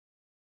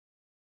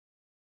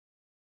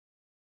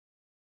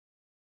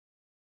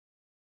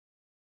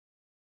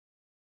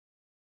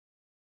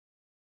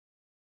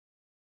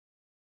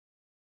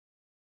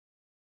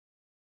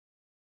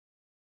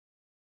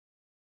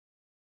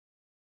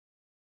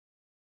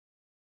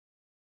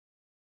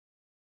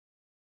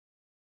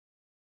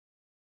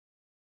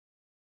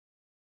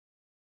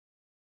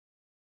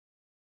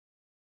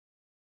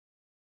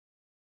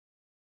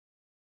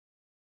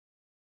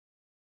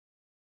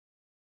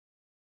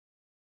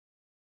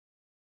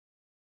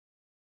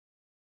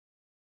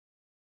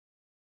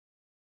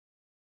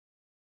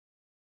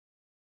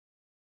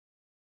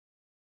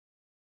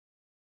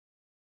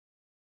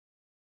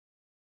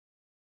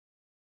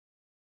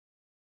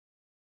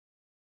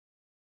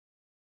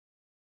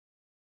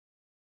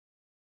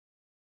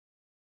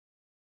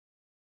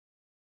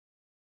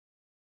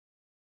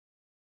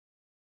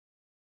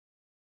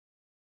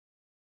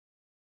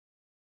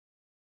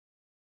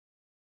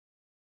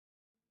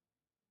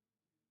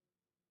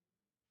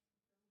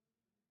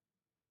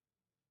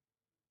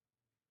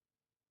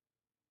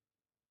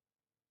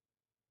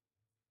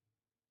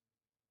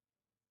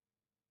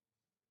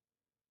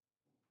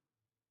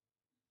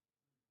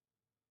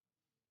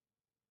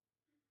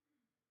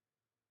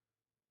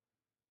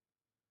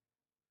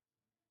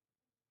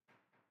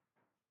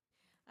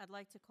I'd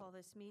like to call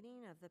this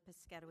meeting of the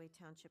Piscataway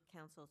Township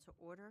Council to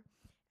order.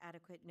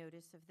 Adequate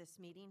notice of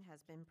this meeting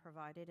has been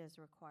provided as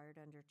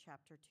required under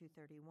Chapter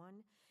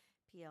 231,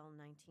 PL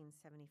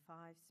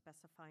 1975,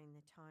 specifying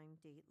the time,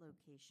 date,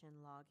 location,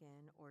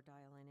 login, or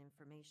dial-in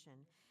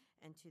information,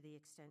 and to the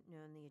extent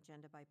known, the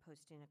agenda by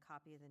posting a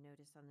copy of the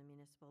notice on the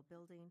municipal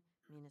building,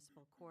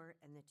 municipal court,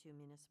 and the 2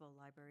 municipal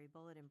library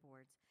bulletin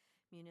boards,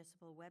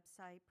 municipal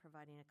website,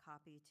 providing a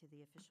copy to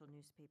the official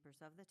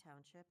newspapers of the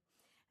township,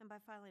 and by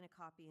filing a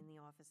copy in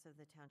the office of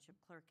the township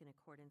clerk in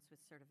accordance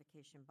with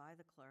certification by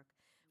the clerk,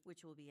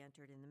 which will be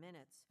entered in the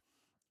minutes.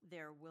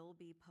 There will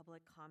be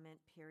public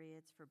comment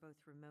periods for both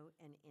remote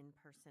and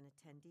in-person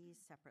attendees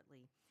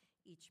separately.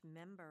 Each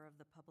member of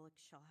the public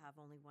shall have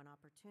only one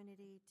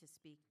opportunity to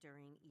speak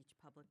during each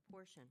public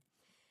portion.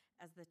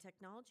 As the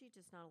technology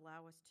does not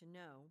allow us to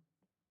know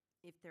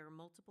if there are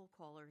multiple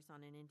callers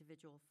on an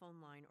individual phone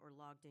line or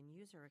logged-in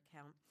user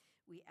account,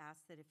 we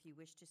ask that if you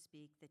wish to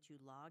speak, that you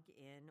log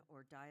in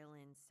or dial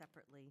in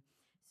separately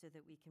so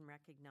that we can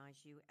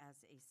recognize you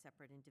as a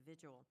separate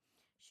individual.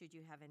 Should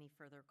you have any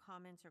further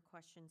comments or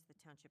questions, the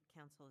Township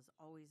Council is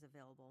always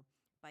available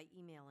by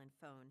email and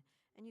phone,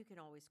 and you can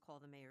always call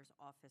the mayor's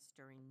office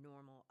during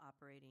normal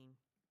operating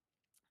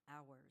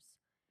hours.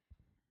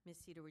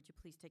 Ms. Cedar, would you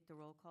please take the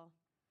roll call?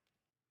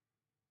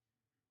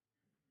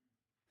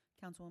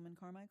 Councilwoman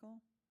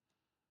Carmichael.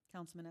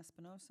 Councilman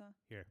Espinosa.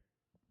 Here.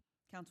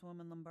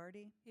 Councilwoman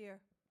Lombardi.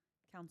 Here.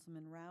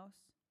 Councilman Rouse.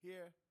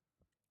 Here.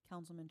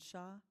 Councilman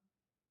Shaw.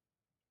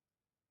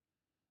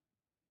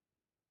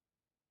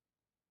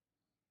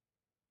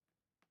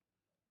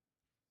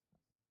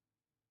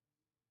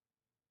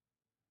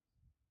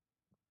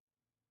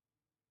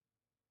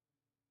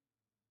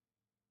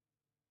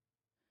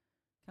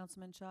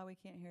 Councilman Shaw, we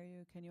can't hear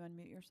you. Can you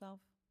unmute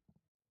yourself?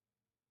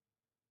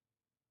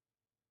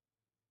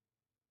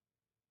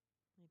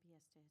 Maybe he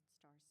has to hit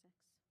 *6.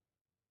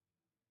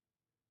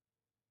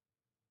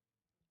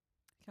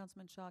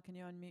 Councilman Shaw, can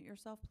you unmute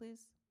yourself,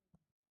 please?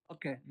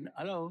 Okay.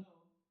 Hello.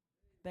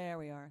 There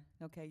we are.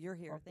 Okay, you're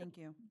here. Okay. Thank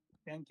you.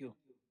 Thank you.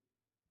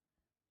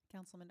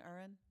 Councilman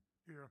Uren.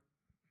 Here.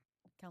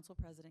 Council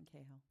President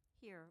Cahill.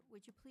 Here,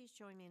 would you please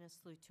join me in a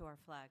salute to our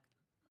flag?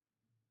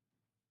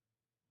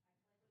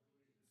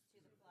 To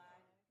the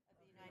flag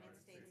of the United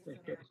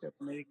States of States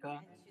America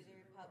of America. and to the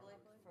republic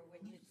for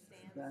which it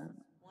stands,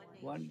 Stand one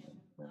one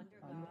nation,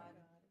 under God,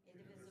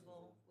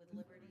 indivisible, with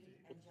liberty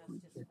and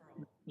justice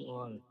for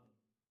all. all.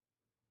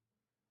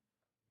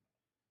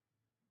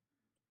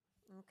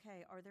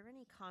 Okay, are there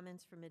any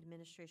comments from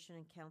administration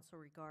and council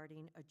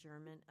regarding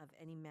adjournment of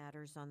any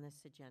matters on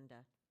this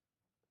agenda?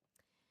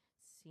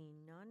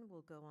 Seeing none,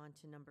 we'll go on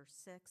to number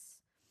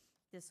 6.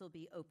 This will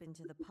be open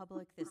to the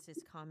public. This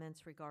is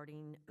comments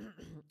regarding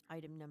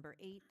item number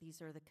 8. These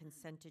are the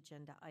consent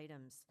agenda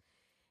items.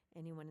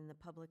 Anyone in the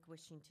public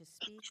wishing to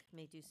speak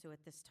may do so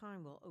at this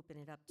time. We'll open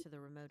it up to the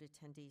remote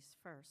attendees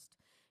first.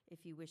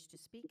 If you wish to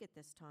speak at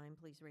this time,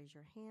 please raise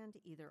your hand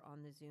either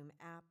on the Zoom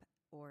app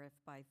or if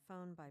by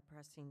phone by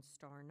pressing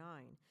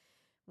 *9.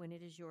 When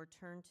it is your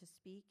turn to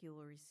speak, you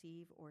will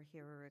receive or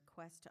hear a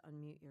request to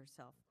unmute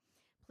yourself.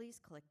 Please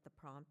click the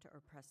prompt or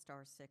press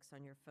 *6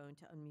 on your phone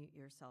to unmute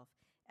yourself.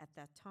 At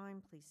that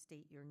time, please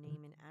state your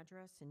name and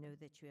address and know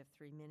that you have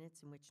 3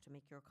 minutes in which to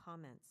make your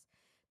comments.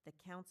 The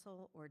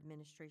council or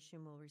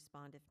administration will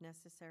respond if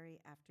necessary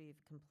after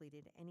you've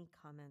completed any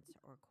comments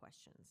or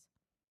questions.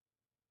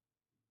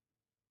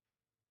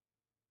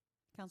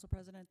 Council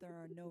President, there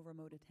are no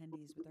remote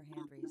attendees with their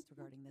hand raised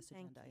regarding this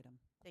agenda item.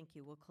 Thank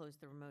you. We'll close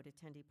the remote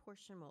attendee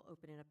portion. We'll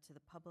open it up to the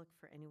public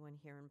for anyone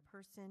here in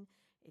person.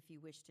 If you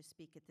wish to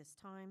speak at this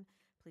time,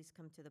 please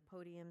come to the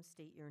podium,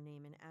 state your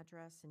name and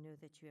address, and know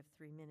that you have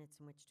 3 minutes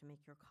in which to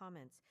make your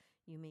comments.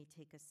 You may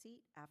take a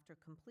seat after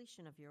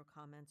completion of your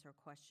comments or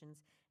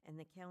questions, and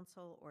the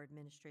council or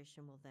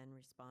administration will then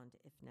respond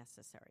if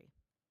necessary.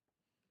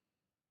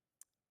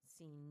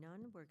 Seeing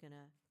none, we're going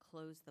to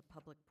close the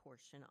public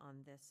portion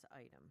on this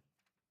item.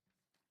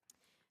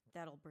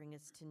 That'll bring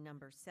us to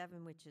number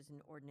 7, which is an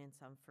ordinance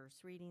on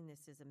first reading.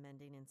 This is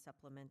amending and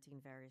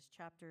supplementing various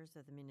chapters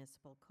of the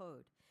municipal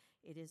code.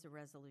 It is a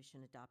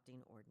resolution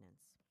adopting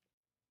ordinance.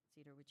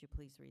 Cedar, would you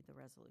please read the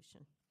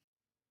resolution?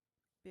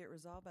 Be it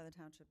resolved by the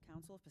Township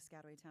Council of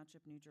Piscataway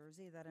Township, New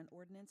Jersey, that an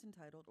ordinance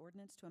entitled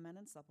Ordinance to Amend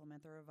and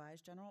Supplement the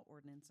Revised General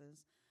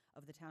Ordinances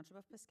of the Township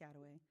of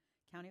Piscataway,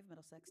 County of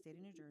Middlesex, State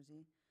of New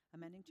Jersey,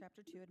 amending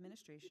Chapter 2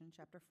 Administration,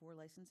 Chapter 4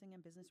 Licensing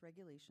and Business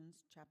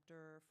Regulations,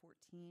 Chapter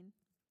 14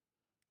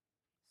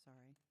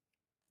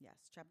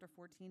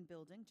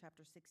 Building,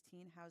 Chapter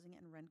 16 Housing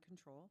and Rent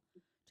Control,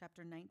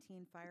 Chapter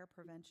 19 Fire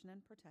Prevention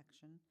and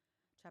Protection,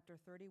 Chapter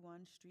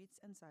 31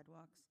 Streets and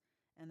Sidewalks,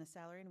 and the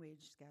Salary and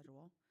Wage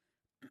Schedule,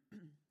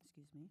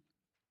 excuse me,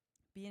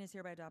 be and is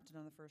hereby adopted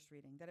on the first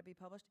reading, that it be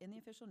published in the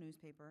official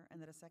newspaper,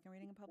 and that a second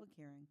reading and public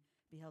hearing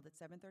be held at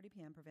 7:30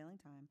 p.m. prevailing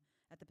time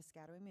at the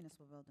Piscataway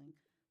Municipal Building,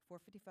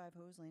 455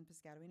 Hose Lane,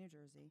 Piscataway, New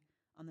Jersey,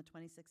 on the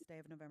 26th day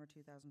of November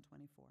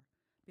 2024.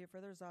 Be it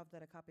further resolved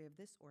that a copy of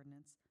this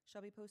ordinance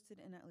shall be posted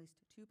in at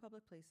least 2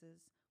 public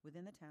places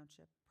within the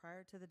township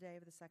prior to the day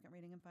of the second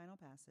reading and final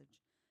passage,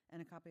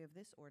 and a copy of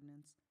this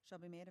ordinance shall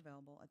be made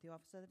available at the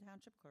office of the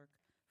township clerk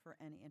for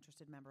any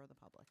interested member of the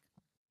public.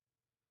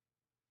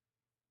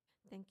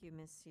 Thank you,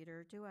 Ms.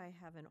 Cedar. Do I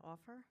have an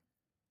offer?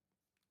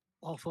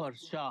 Offer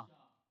Shah.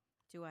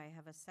 Do I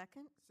have a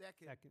second?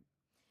 Second.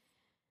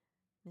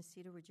 Ms.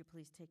 Cedar, would you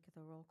please take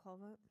the roll call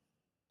vote?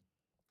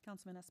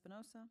 Councilman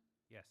Espinosa,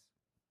 Yes.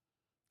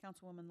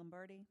 Councilwoman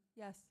Lombardi,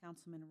 Yes.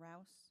 Councilman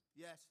Rouse,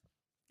 Yes.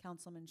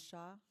 Councilman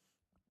Shaw,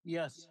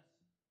 Yes.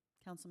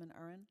 Councilman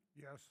Curran,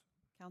 Yes.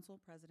 Council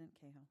President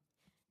Cahill.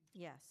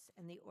 Yes,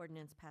 and the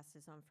ordinance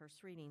passes on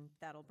first reading.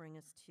 That'll bring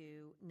us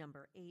to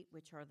number 8,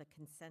 which are the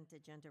consent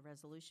agenda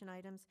resolution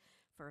items.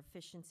 For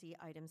efficiency,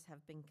 items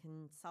have been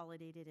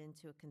consolidated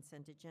into a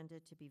consent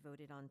agenda to be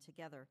voted on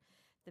together.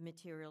 The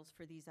materials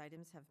for these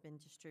items have been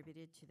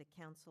distributed to the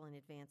council in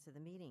advance of the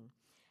meeting.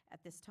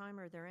 At this time,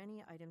 are there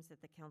any items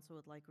that the council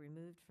would like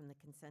removed from the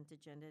consent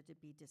agenda to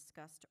be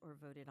discussed or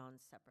voted on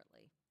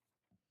separately?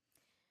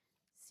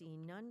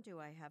 Seeing none, do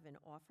I have an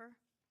offer?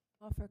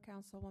 Offer,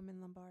 Councilwoman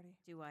Lombardi.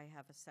 Do I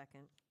have a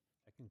second?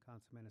 Second,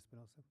 Councilman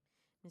Espinosa.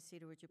 Ms.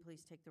 Cedar, would you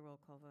please take the roll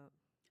call vote?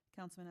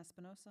 Councilman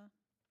Espinosa,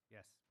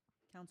 Yes.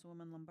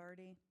 Councilwoman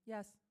Lombardi,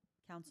 Yes.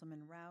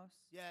 Councilman Rouse,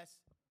 Yes.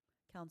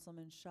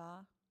 Councilman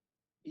Shaw,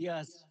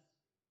 Yes.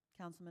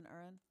 Councilman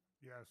Curran,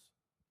 Yes.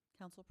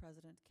 Council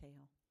President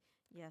Cahill.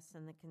 Yes,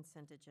 and the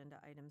consent agenda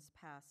items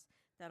pass.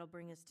 That'll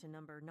bring us to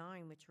number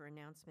 9, which are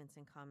announcements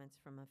and comments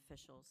from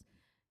officials.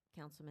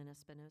 Councilman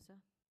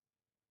Espinosa?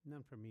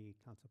 None for me,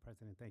 Council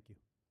President. Thank you.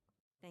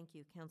 Thank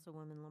you.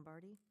 Councilwoman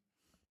Lombardi?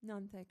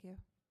 None, thank you.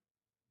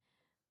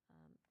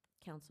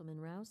 Councilman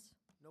Rouse?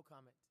 No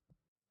comment.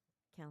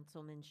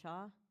 Councilman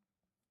Shaw?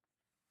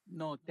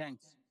 No,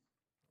 thanks.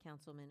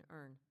 Councilman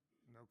Ern?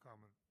 No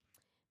comment.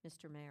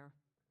 Mr. Mayor?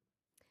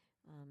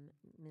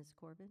 Ms.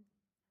 Corbin?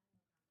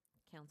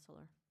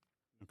 Counselor?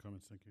 No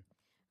comments, thank you.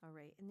 All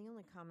right, and the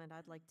only comment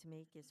I'd like to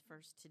make is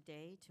first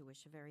today to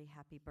wish a very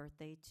happy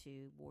birthday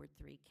to Ward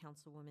 3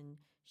 Councilwoman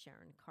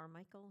Sharon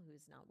Carmichael, who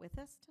is not with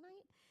us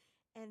tonight.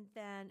 And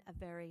then a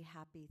very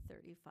happy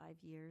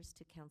 35 years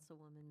to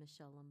Councilwoman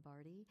Michelle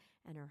Lombardi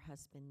and her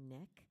husband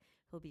Nick,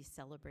 who'll be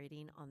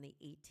celebrating on the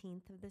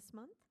 18th of this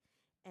month.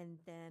 And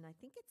then I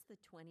think it's the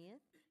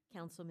 20th,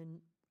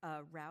 Councilman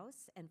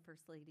Rouse and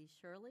First Lady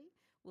Shirley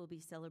will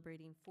be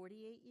celebrating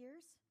 48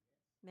 years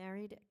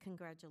married.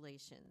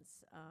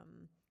 Congratulations.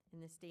 In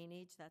this day and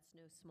age, that's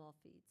no small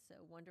feat, so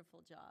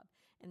wonderful job.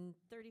 And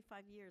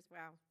 35 years,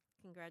 wow,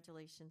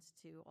 congratulations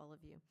to all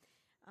of you.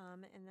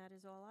 And that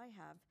is all I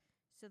have.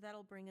 So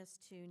that'll bring us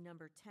to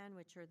number 10,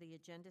 which are the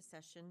agenda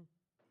session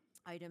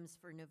items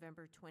for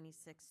November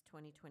 26,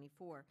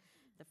 2024.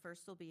 The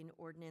first will be an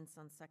ordinance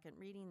on second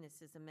reading.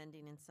 This is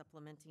amending and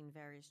supplementing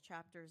various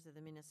chapters of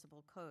the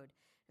municipal code.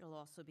 It'll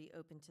also be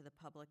open to the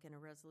public and a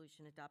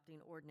resolution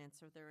adopting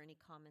ordinance. Are there any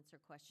comments or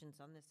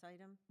questions on this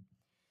item?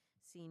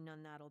 Seeing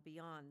none, that'll be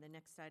on. The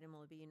next item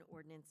will be an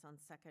ordinance on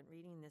second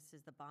reading. This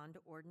is the bond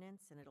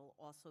ordinance, and it'll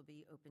also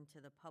be open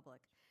to the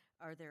public.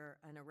 Are there,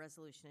 and a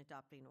resolution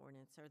adopting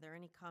ordinance. Are there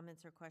any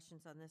comments or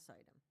questions on this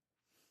item?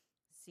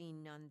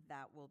 Seeing none,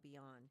 that will be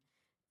on.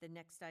 The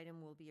next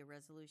item will be a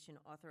resolution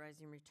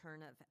authorizing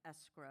return of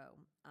escrow.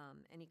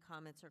 Any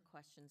comments or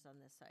questions on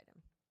this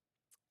item?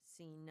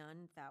 Seeing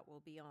none, that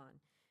will be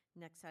on.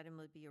 Next item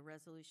will be a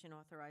resolution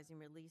authorizing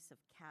release of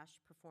cash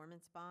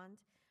performance bond.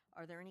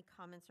 Are there any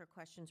comments or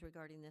questions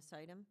regarding this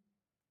item?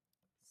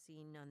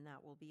 Seeing none,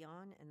 that will be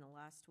on. And the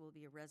last will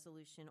be a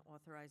resolution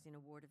authorizing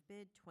award of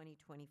bid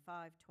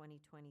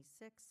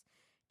 2025-2026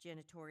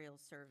 janitorial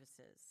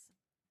services.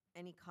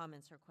 Any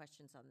comments or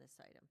questions on this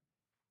item?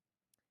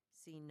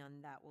 Seeing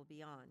none, that will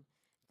be on.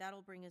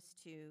 That'll bring us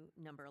to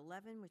number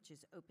 11, which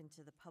is open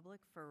to the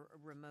public for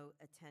remote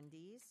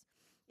attendees.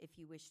 If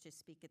you wish to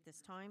speak at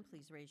this time,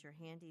 please raise your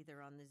hand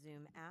either on the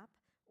Zoom app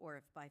or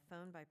if by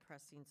phone by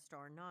pressing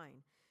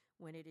 *9.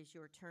 When it is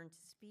your turn to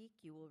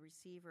speak, you will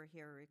receive or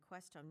hear a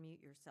request to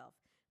unmute yourself.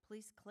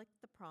 Please click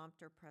the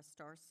prompt or press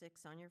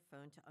 *6 on your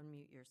phone to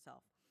unmute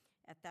yourself.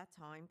 At that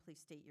time, please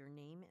state your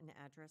name and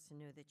address and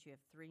know that you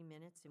have 3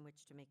 minutes in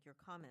which to make your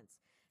comments.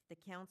 The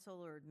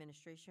council or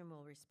administration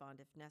will respond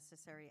if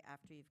necessary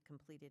after you've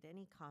completed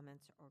any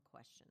comments or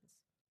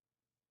questions.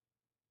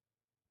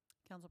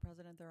 Council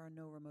President, there are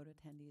no remote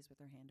attendees with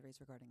their hand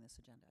raised regarding this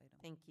agenda item.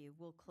 Thank you.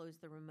 We'll close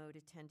the remote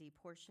attendee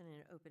portion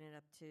and open it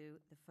up to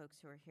the folks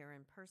who are here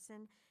in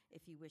person.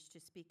 If you wish to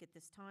speak at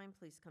this time,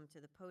 please come to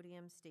the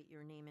podium, state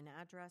your name and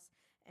address,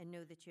 and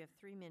know that you have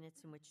 3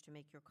 minutes in which to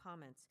make your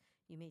comments.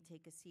 You may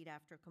take a seat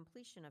after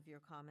completion of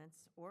your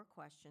comments or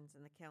questions,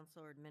 and the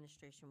council or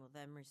administration will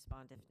then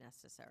respond if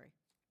necessary.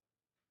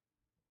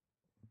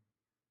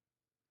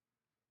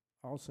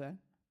 All set.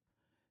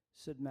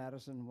 Sid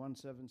Madison,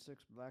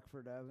 176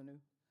 Blackford Avenue.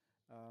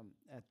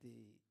 At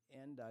the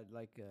end, I'd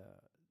like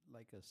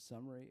a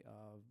summary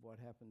of what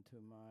happened to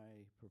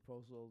my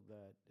proposal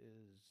that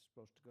is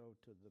supposed to go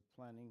to the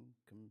planning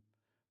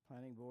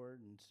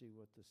board and see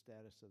what the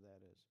status of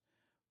that is.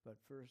 But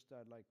first,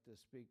 I'd like to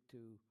speak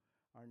to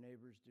our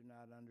neighbors do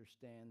not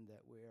understand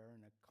that we are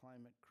in a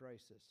climate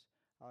crisis.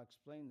 I'll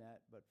explain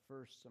that, but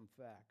first, some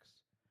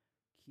facts.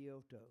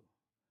 Kyoto.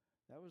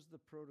 That was the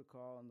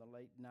protocol in the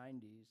late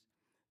 90s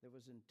that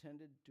was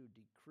intended to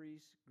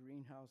decrease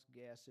greenhouse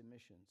gas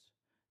emissions.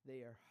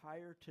 They are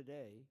higher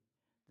today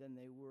than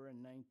they were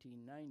in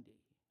 1990,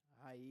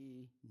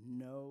 i.e.,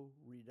 no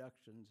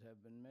reductions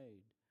have been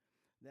made.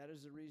 That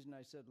is the reason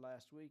I said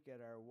last week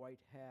that our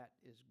white hat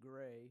is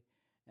gray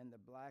and the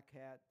black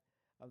hat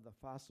of the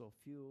fossil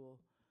fuel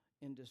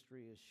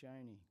industry is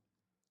shiny.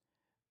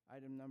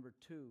 Item number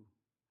 2,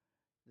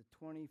 the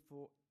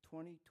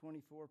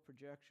 2024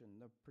 projection.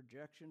 The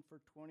projection for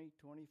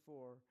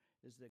 2024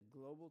 is that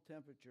global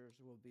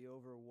temperatures will be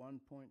over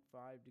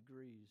 1.5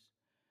 degrees.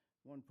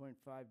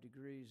 1.5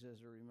 degrees,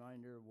 as a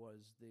reminder,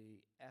 was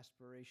the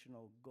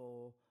aspirational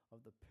goal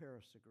of the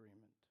Paris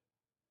Agreement.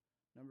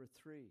 Number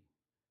 3,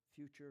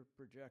 future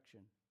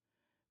projection.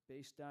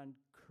 Based on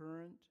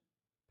current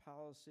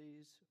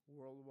policies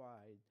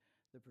worldwide,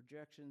 the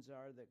projections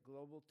are that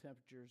global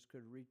temperatures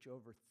could reach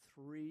over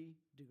 3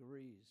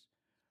 degrees.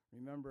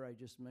 Remember, I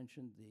just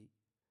mentioned the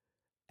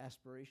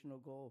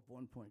aspirational goal of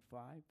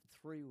 1.5.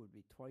 3 would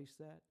be twice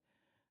that.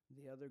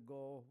 The other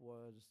goal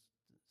was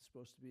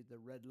supposed to be the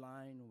red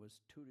line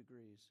was 2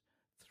 degrees.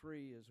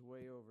 3 is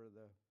way over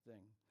the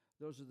thing.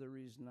 Those are the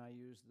reason I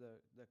use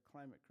the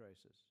climate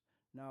crisis.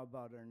 Now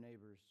about our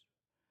neighbors.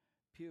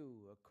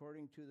 Pew,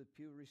 according to the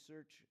Pew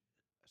Research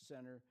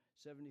Center,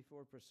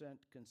 74%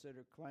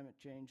 consider climate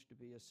change to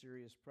be a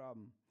serious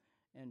problem.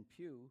 And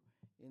Pew,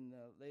 in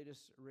the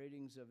latest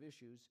ratings of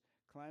issues,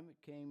 climate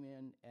came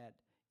in at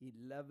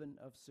 11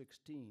 of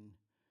 16,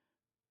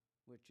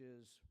 which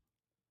is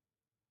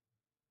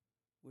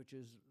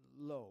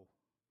low,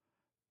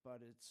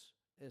 but it's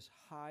as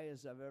high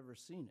as I've ever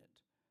seen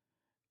it,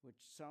 which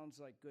sounds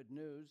like good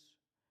news,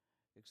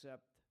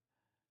 except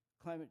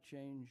climate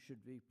change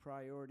should be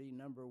priority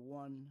number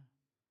 1,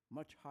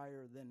 much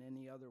higher than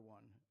any other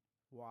one.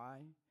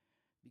 Why?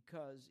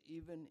 Because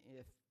even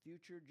if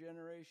future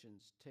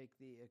generations take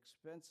the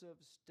expensive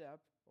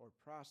step or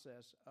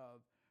process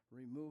of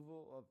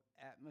removal of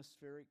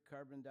atmospheric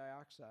carbon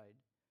dioxide,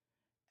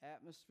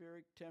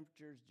 atmospheric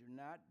temperatures do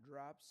not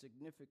drop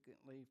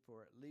significantly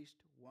for at least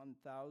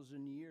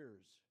 1,000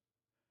 years,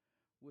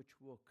 which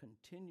will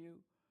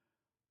continue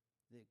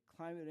the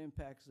climate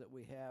impacts that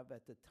we have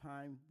at the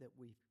time that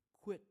we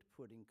quit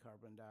putting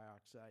carbon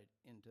dioxide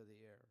into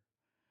the air.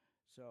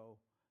 So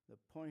the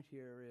point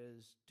here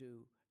is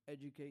to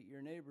educate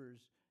your neighbors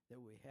that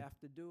we have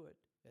to do it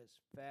as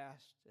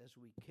fast as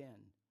we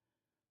can.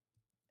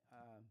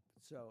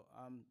 So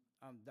I'm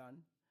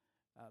done,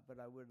 but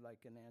I would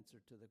like an answer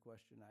to the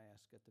question I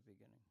asked at the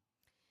beginning.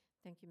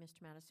 Thank you,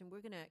 Mr. Madison.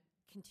 We're going to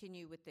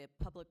continue with the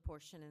public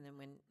portion, and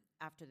then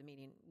after the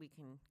meeting, we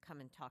can come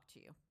and talk to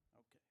you. Okay.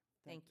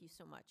 Thank you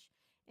so much.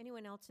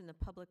 Anyone else in the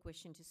public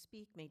wishing to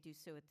speak may do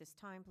so at this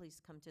time. Please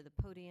come to the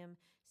podium,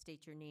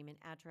 state your name and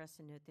address,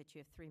 and note that you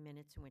have 3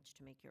 minutes in which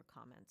to make your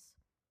comments.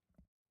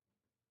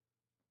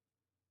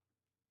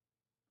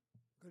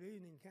 Good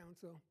evening,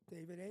 Council.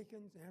 David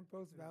Akins,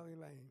 Ambrose Valley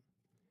Lane.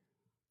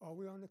 Are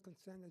we on the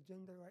consent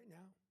agenda right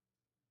now?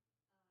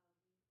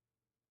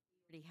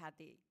 We already had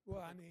the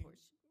Well, I public mean,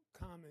 portion.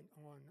 comment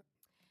on,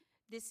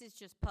 This is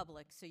just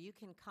public, so you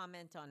can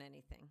comment on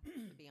anything,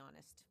 to be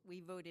honest. We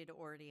voted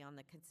already on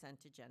the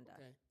consent agenda.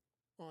 okay,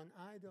 on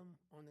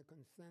the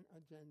consent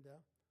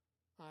agenda,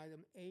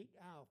 item 8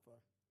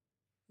 alpha,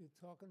 you're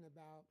talking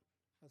about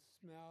a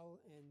smell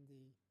in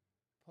the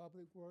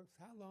public works.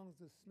 How long has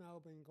the smell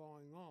been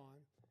going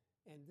on?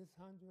 And this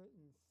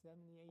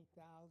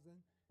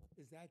 178,000,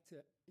 is that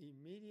to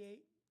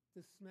remediate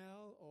the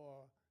smell,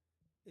 or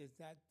is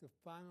that the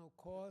final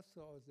cost,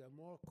 or is there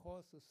more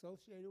costs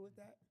associated with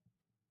that?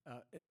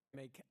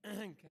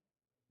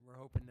 We're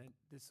hoping that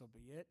this will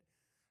be it.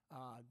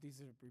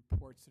 These are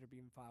reports that are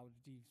being filed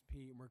with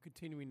DEP, and we're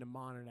continuing to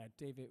monitor that.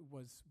 David,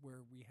 was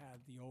where we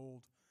had the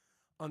old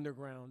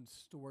underground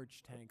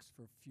storage tanks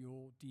for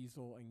fuel,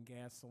 diesel, and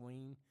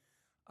gasoline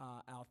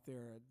out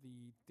there.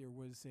 There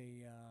was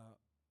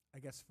I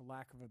guess for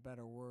lack of a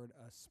better word,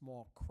 a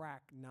small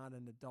crack, not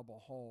in the double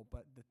hole,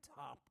 but the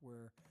top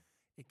where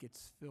it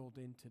gets filled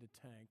into the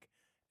tank.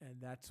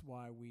 And that's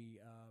why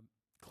we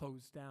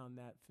closed down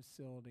that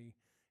facility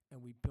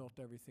and we built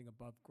everything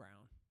above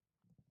ground.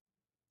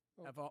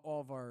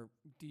 All of our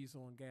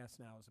diesel and gas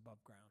now is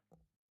above ground.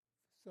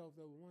 So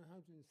the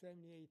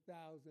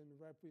 178,000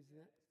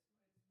 represents?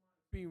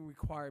 Being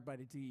required by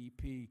the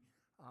DEP,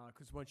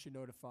 because once you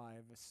notify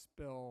of a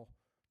spill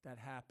that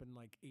happened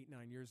like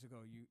 8-9 years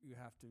ago, you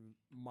have to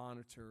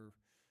monitor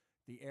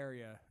the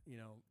area. You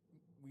know,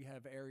 we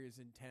have areas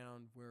in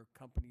town where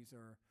companies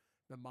are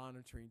been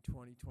monitoring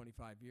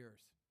 20-25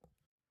 years.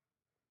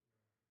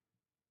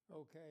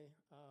 Okay.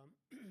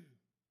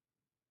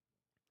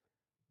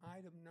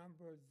 Item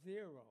number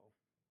 0,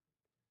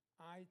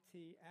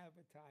 IT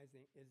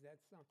advertising. Is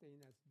that something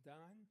that's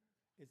done?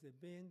 Is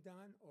it being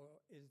done, or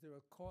is there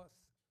a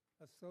cost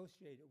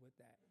associated with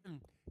that?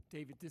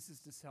 David, this is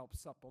to help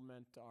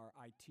supplement our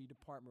IT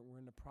department. We're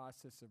in the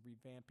process of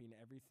revamping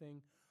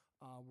everything.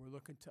 We're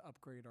looking to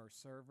upgrade our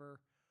server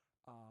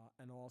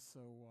and also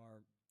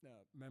our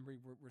memory.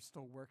 We're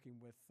still working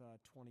with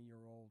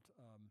 20-year-old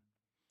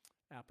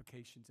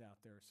applications out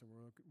there, so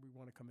we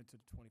want to come into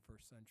the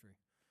 21st century.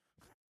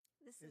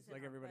 This It's is in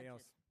like our everybody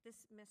budget. else. This,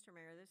 Mr.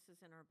 Mayor, this is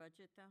in our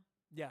budget, though?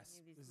 Yes,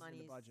 Any of these this is in the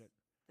monies- budget.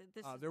 This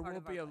is There part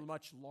will of be our a budget.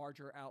 much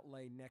larger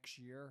outlay next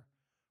year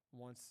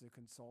once the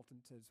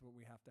consultant is what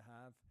we have to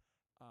have.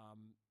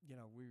 You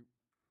know,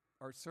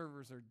 our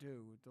servers are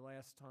due. The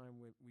last time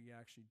we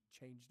actually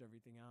changed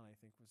everything out, I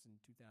think, was in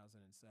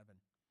 2007.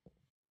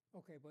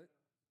 Okay, but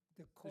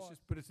the Let's cost,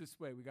 just put it this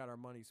way, we got our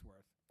money's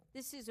worth.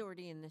 This is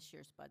already in this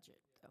year's budget,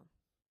 though.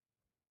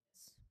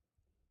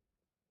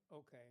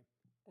 okay,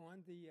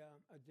 on the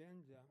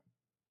agenda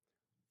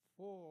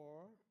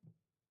for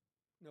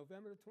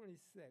November the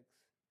 26th,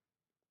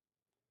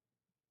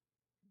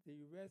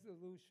 the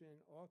resolution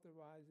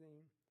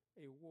authorizing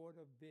a award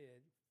of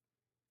bid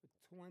for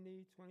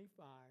 2025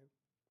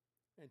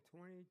 and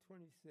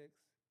 2026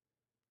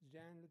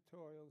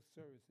 janitorial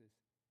services.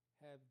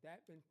 Have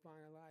that been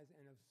finalized,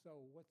 and if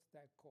so, what's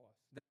that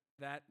cost?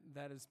 That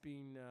has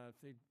been,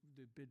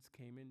 the bids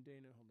came in,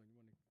 Dana, hold on, you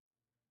want to?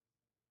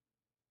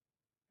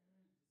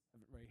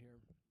 Have it right here.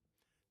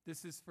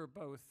 This is for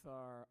both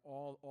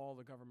all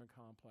the government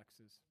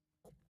complexes.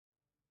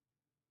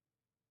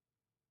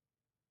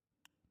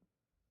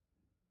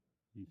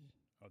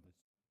 Oh, this.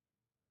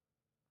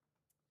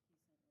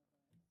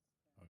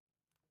 Oh.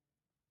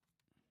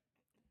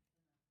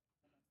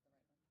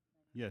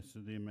 Yes, so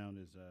the amount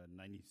is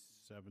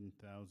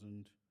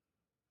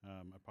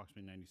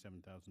approximately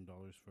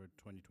 $97,000 for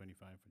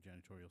 2025 for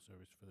janitorial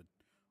service for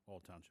all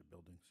township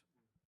buildings.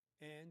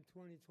 And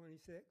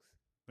 2026?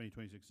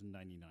 2026 is $99,000.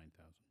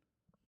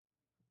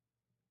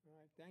 All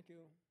right, thank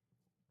you.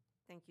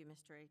 Thank you,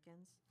 Mr.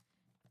 Akins.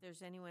 If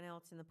there's anyone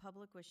else in the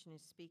public wishing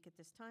to speak at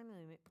this time,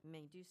 they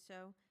may do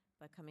so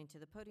by coming to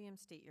the podium,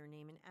 state your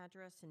name and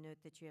address, and note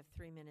that you have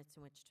 3 minutes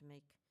in which to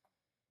make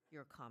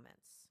your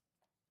comments.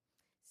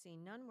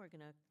 Seeing none, we're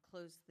going to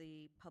close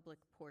the public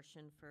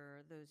portion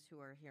for those who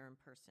are here in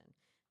person.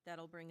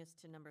 That'll bring us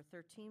to number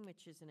 13,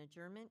 which is an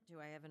adjournment. Do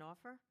I have an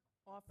offer?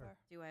 Offer.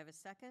 Do I have a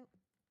second?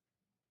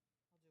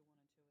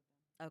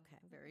 Okay,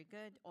 very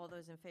good. All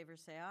those in favor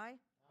say aye.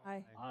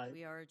 Aye. Aye.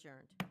 We are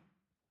adjourned.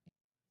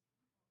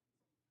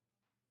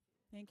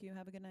 Thank you.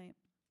 Have a good night.